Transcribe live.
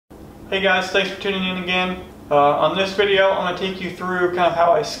Hey guys, thanks for tuning in again. On this video, I'm going to take you through kind of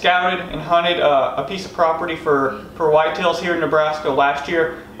how I scouted and hunted a piece of property for whitetails here in Nebraska last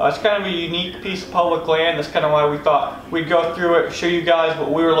year. It's kind of a unique piece of public land. That's kind of why we thought we'd go through it, show you guys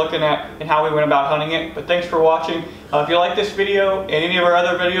what we were looking at and how we went about hunting it. But thanks for watching. If you like this video and any of our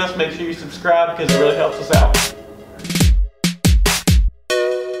other videos, make sure you subscribe because it really helps us out.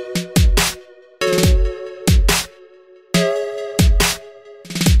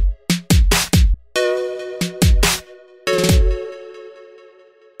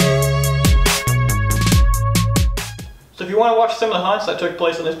 So if you want to watch some of the hunts that took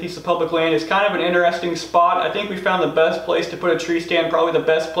place on this piece of public land, it's kind of an interesting spot. I think we found the best place to put a tree stand, probably the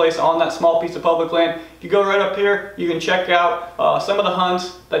best place on that small piece of public land. If you go right up here, you can check out some of the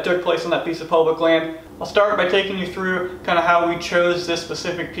hunts that took place on that piece of public land. I'll start by taking you through kind of how we chose this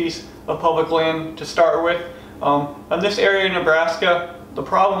specific piece of public land to start with. In this area in Nebraska, the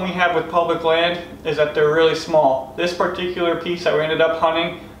problem we have with public land is that they're really small. This particular piece that we ended up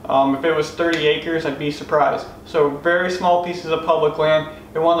hunting, if it was 30 acres, I'd be surprised. So very small pieces of public land,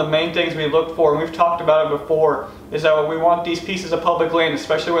 and one of the main things we look for, and we've talked about it before, is that we want these pieces of public land,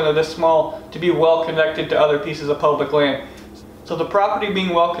 especially when they're this small, to be well connected to other pieces of public land. So the property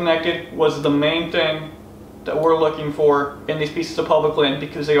being well connected was the main thing that we're looking for in these pieces of public land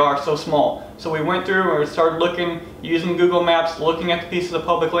because they are so small. So we went through and we started looking, using Google Maps, looking at the pieces of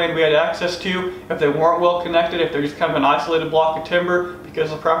public land we had access to. If they weren't well connected, if they're just kind of an isolated block of timber, because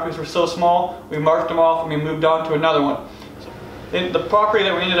the properties were so small, we marked them off and we moved on to another one. So the property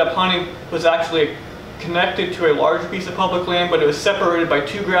that we ended up hunting was actually connected to a large piece of public land, but it was separated by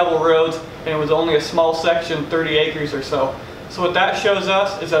 2 gravel roads and it was only a small section, 30 acres or so. So what that shows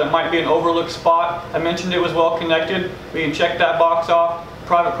us is that it might be an overlooked spot. I mentioned it was well connected. We can check that box off.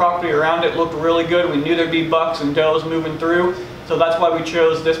 Private property around it looked really good. We knew there'd be bucks and does moving through. So that's why we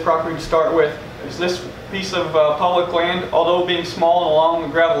chose this property to start with. Is this piece of public land, although being small and along the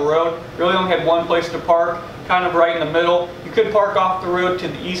gravel road, really only had one place to park, kind of right in the middle. You could park off the road to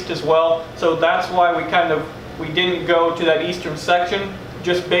the east as well. So that's why we didn't go to that eastern section.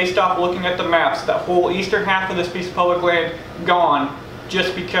 Just based off looking at the maps, that whole eastern half of this piece of public land gone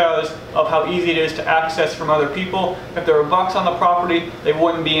just because of how easy it is to access from other people. If there were bucks on the property, they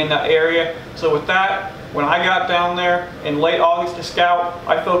wouldn't be in that area. So with that, when I got down there in late August to scout,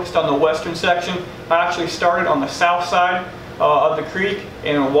 I focused on the western section. I actually started on the south side of the creek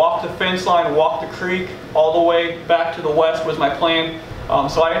and walked the fence line, walked the creek all the way back to the west was my plan.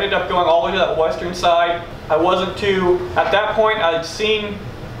 So I ended up going all the way to that western side. I wasn't too, at that point I'd seen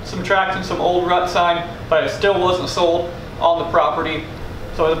some tracks and some old rut sign, but it still wasn't sold on the property.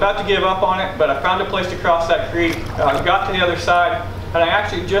 So I was about to give up on it, but I found a place to cross that creek. I got to the other side, and I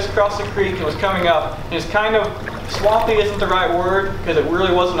actually just crossed the creek and was coming up. And it's kind of, swampy isn't the right word, because it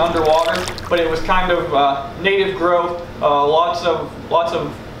really wasn't underwater, but it was kind of native growth, lots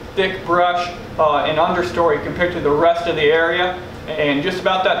of thick brush and understory compared to the rest of the area. And just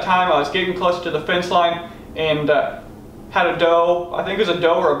about that time I was getting close to the fence line and had a doe. I think it was a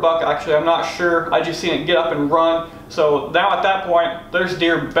doe or a buck actually, I'm not sure. I just seen it get up and run. So now at that point there's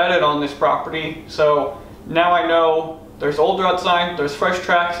deer bedded on this property. So now I know there's old rut sign, there's fresh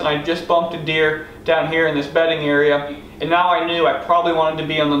tracks, and I just bumped a deer down here in this bedding area. And now I knew I probably wanted to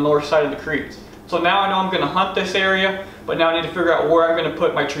be on the north side of the creek. So now I know I'm going to hunt this area, but now I need to figure out where I'm going to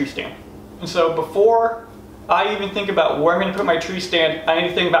put my tree stand. And so before I even think about where I'm going to put my tree stand, I need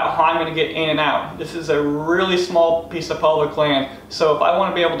to think about how I'm going to get in and out. This is a really small piece of public land, so if I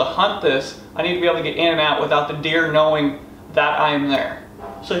want to be able to hunt this, I need to be able to get in and out without the deer knowing that I am there.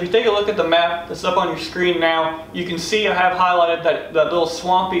 So if you take a look at the map that's up on your screen now, you can see I have highlighted that little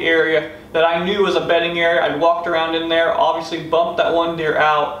swampy area that I knew was a bedding area. I'd walked around in there, obviously bumped that one deer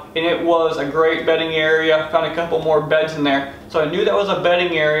out, and it was a great bedding area. Found a couple more beds in there. So I knew that was a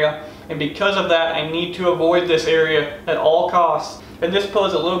bedding area. And because of that, I need to avoid this area at all costs. And this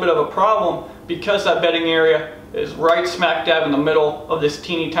posed a little bit of a problem because that bedding area is right smack dab in the middle of this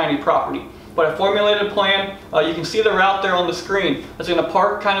teeny tiny property. But I formulated a plan. You can see the route there on the screen. I was going to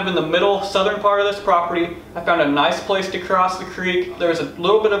park kind of in the middle southern part of this property. I found a nice place to cross the creek. There's a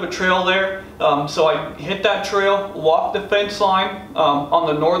little bit of a trail there. So I hit that trail, walked the fence line on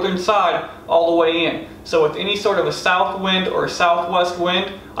the northern side all the way in. So with any sort of a south wind or a southwest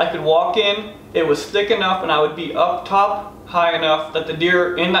wind, I could walk in. It was thick enough and I would be up top high enough that the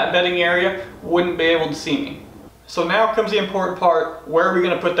deer in that bedding area wouldn't be able to see me. So now comes the important part. Where are we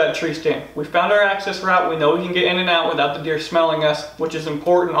going to put that tree stand? We found our access route. We know we can get in and out without the deer smelling us, which is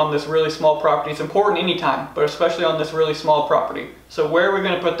important on this really small property. It's important anytime, but especially on this really small property. So where are we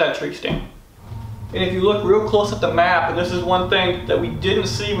going to put that tree stand? And if you look real close at the map, and this is one thing that we didn't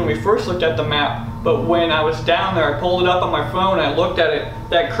see when we first looked at the map, but when I was down there, I pulled it up on my phone and I looked at it.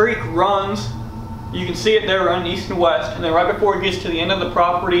 That creek runs, you can see it there running east and west, and then right before it gets to the end of the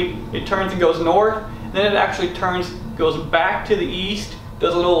property, it turns and goes north. Then it actually turns, goes back to the east,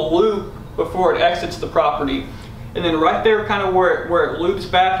 does a little loop before it exits the property. And then right there, kind of where it loops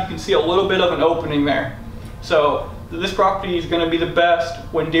back, you can see a little bit of an opening there. So this property is going to be the best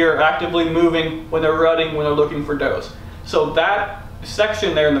when deer are actively moving, when they're rutting, when they're looking for does. So that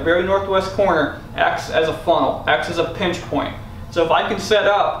section there in the very northwest corner acts as a funnel, acts as a pinch point. So if I can set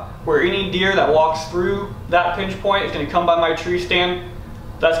up where any deer that walks through that pinch point is going to come by my tree stand,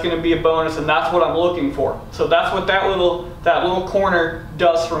 that's going to be a bonus, and that's what I'm looking for. So that's what that little corner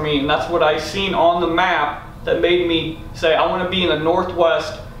does for me, and that's what I seen on the map that made me say I want to be in the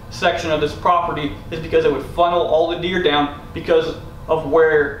northwest section of this property, is because it would funnel all the deer down because of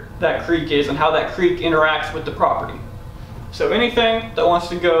where that creek is and how that creek interacts with the property. So anything that wants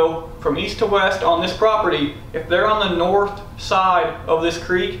to go from east to west on this property, if they're on the north side of this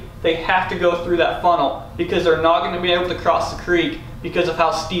creek, they have to go through that funnel because they're not going to be able to cross the creek because of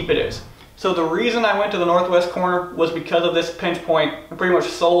how steep it is. So the reason I went to the northwest corner was because of this pinch point, and pretty much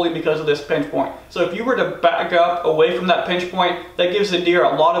solely because of this pinch point. So if you were to back up away from that pinch point, that gives the deer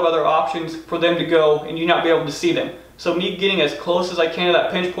a lot of other options for them to go and you not be able to see them. So me getting as close as I can to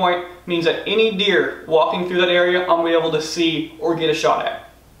that pinch point means that any deer walking through that area, I'm going to be able to see or get a shot at.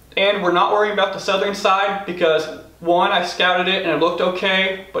 And we're not worrying about the southern side because one, I scouted it and it looked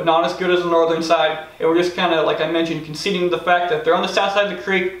okay, but not as good as the northern side. And we're just kind of, like I mentioned, conceding the fact that if they're on the south side of the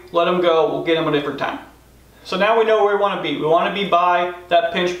creek, let them go, we'll get them a different time. So now we know where we want to be. We want to be by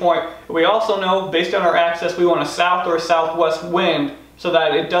that pinch point. We also know, based on our access, we want a south or a southwest wind so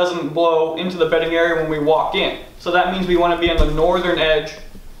that it doesn't blow into the bedding area when we walk in. So that means we want to be on the northern edge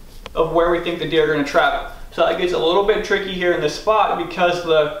of where we think the deer are going to travel. So that gets a little bit tricky here in this spot because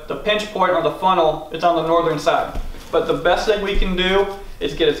the pinch point or the funnel is on the northern side. But the best thing we can do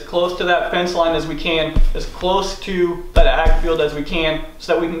is get as close to that fence line as we can, as close to that ag field as we can,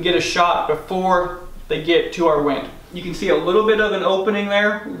 so that we can get a shot before they get to our wind. You can see a little bit of an opening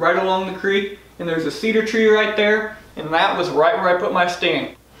there right along the creek, and there's a cedar tree right there, and that was right where I put my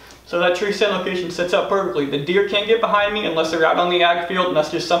stand. So that tree stand location sets up perfectly. The deer can't get behind me unless they're out on the ag field, and that's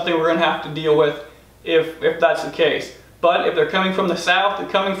just something we're going to have to deal with if that's the case. But if they're coming from the south, they're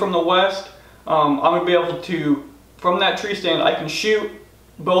coming from the west, I'm going to be able to, from that tree stand, I can shoot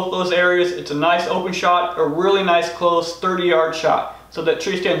both those areas. It's a nice open shot, a really nice close 30-yard shot. So that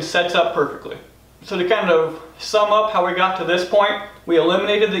tree stand sets up perfectly. So to kind of sum up how we got to this point, we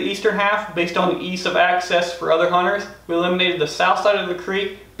eliminated the eastern half based on the ease of access for other hunters. We eliminated the south side of the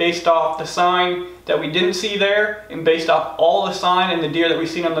creek based off the sign that we didn't see there, and based off all the sign and the deer that we've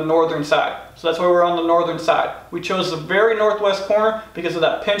seen on the northern side. So that's why we're on the northern side. We chose the very northwest corner because of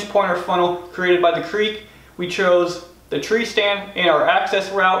that pinch pointer funnel created by the creek. We chose the tree stand and our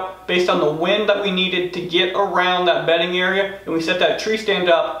access route based on the wind that we needed to get around that bedding area, and we set that tree stand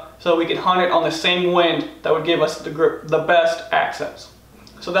up so we could hunt it on the same wind that would give us the best access.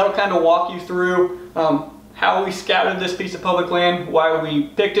 So that'll kind of walk you through how we scouted this piece of public land, why we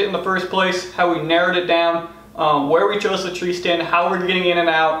picked it in the first place, how we narrowed it down, where we chose the tree stand, how we're getting in and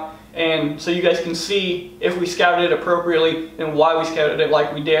out, and so you guys can see if we scouted it appropriately and why we scouted it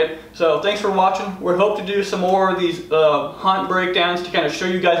like we did. So thanks for watching. We hope to do some more of these hunt breakdowns to kind of show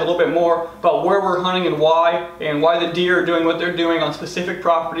you guys a little bit more about where we're hunting and why the deer are doing what they're doing on specific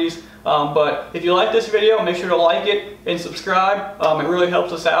properties. But if you like this video, make sure to like it and subscribe. It really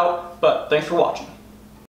helps us out. But thanks for watching.